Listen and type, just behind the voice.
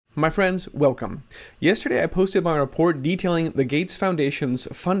My friends, welcome. Yesterday I posted my report detailing the Gates Foundation's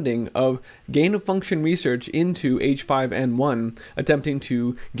funding of gain-of-function research into H5N1, attempting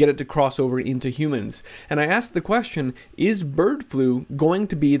to get it to cross over into humans. And I asked the question, is bird flu going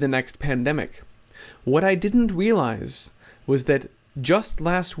to be the next pandemic? What I didn't realize was that just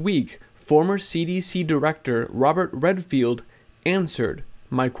last week, former CDC Director Robert Redfield answered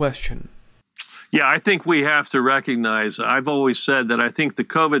my question. Yeah, I think we have to recognize, I've always said that I think the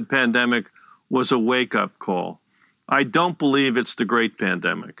COVID pandemic was a wake-up call. I don't believe it's the great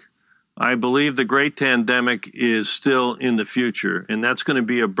pandemic. I believe the great pandemic is still in the future, and that's going to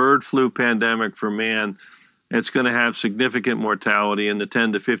be a bird flu pandemic for man. It's going to have significant mortality in the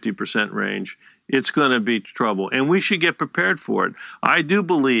 10 to 50% range. It's going to be trouble, and we should get prepared for it. I do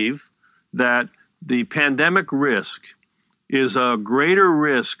believe that the pandemic risk is a greater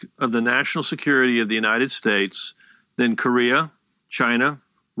risk of the national security of the United States than Korea, China,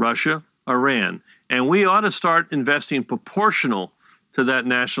 Russia, Iran. And we ought to start investing proportional to that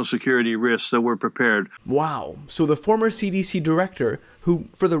national security risk so we're prepared. Wow. So the former CDC director, who,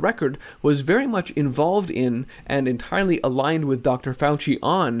 for the record, was very much involved in and entirely aligned with Dr. Fauci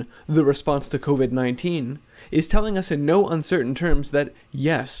on the response to COVID-19, is telling us in no uncertain terms that,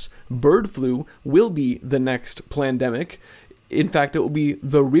 yes, bird flu will be the next plandemic. In fact, it will be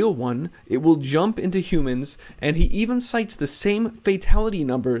the real one. It will jump into humans, and he even cites the same fatality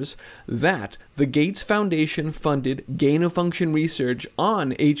numbers that the Gates Foundation funded gain-of-function research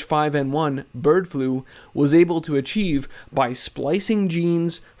on H5N1 bird flu was able to achieve by splicing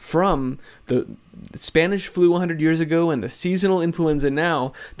genes from the Spanish flu 100 years ago and the seasonal influenza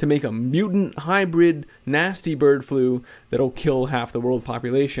now to make a mutant hybrid nasty bird flu that'll kill half the world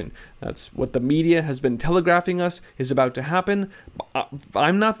population. That's what the media has been telegraphing us is about to happen.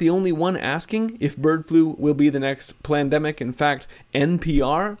 I'm not the only one asking if bird flu will be the next plandemic. In fact,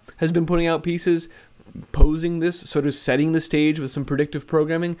 NPR has been putting out pieces posing this, sort of setting the stage with some predictive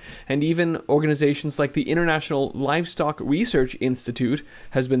programming, and even organizations like the International Livestock Research Institute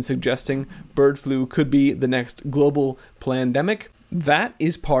has been suggesting bird flu could be the next global plandemic. That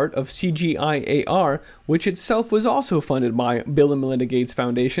is part of CGIAR, which itself was also funded by Bill and Melinda Gates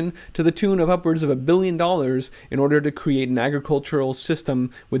Foundation to the tune of upwards of $1 billion in order to create an agricultural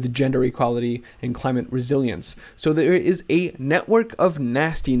system with gender equality and climate resilience. So there is a network of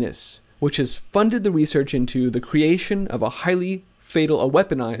nastiness which has funded the research into the creation of a highly fatal, a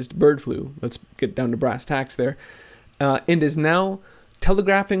weaponized bird flu, let's get down to brass tacks there, and is now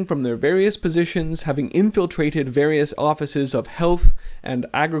telegraphing from their various positions, having infiltrated various offices of health and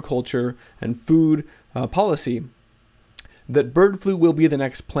agriculture and food policy, that bird flu will be the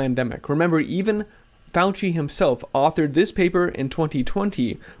next plandemic. Remember, even Fauci himself authored this paper in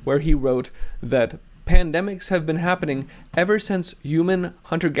 2020, where he wrote that pandemics have been happening ever since human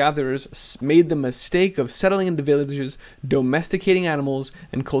hunter-gatherers made the mistake of settling into villages, domesticating animals,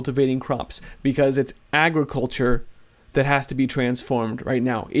 and cultivating crops, because it's agriculture that has to be transformed right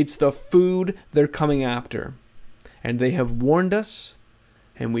now. It's the food they're coming after. And they have warned us,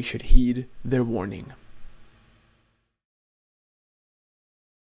 and we should heed their warning.